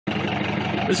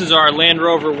This is our Land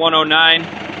Rover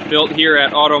 109, built here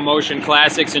at Auto Motion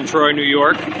Classics in Troy, New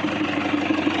York.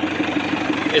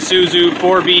 Isuzu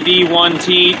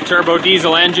 4BD1T turbo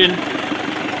diesel engine,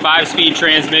 5-speed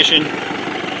transmission.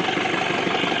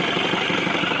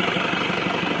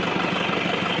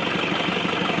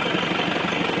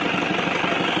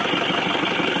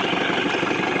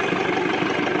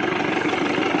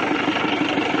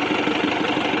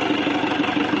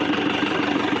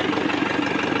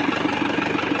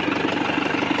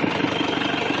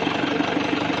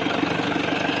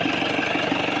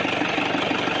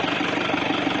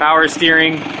 Power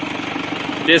steering,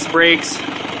 disc brakes,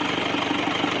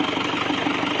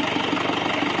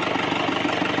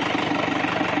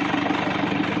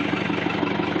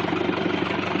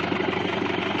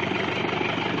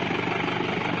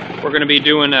 we're going to be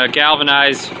doing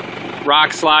galvanized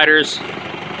rock sliders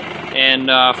and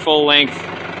full-length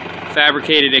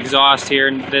fabricated exhaust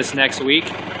here this next week.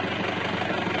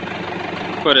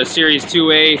 Put a Series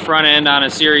 2A front end on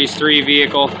a Series 3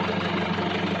 vehicle.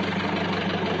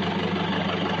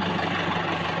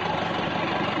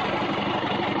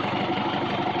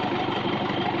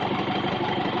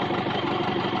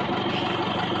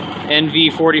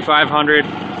 NV 4500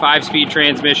 5-speed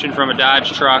transmission from a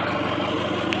Dodge truck.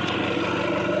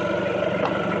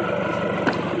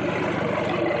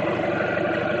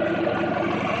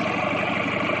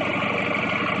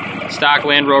 Stock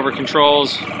Land Rover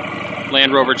controls,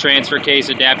 Land Rover transfer case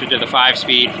adapted to the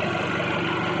 5-speed.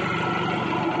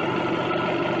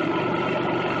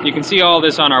 You can see all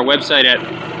this on our website at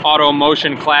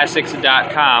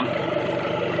automotionclassics.com.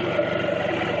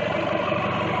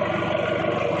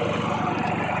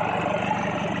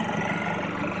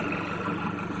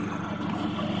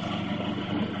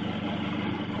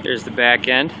 There's the back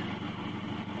end.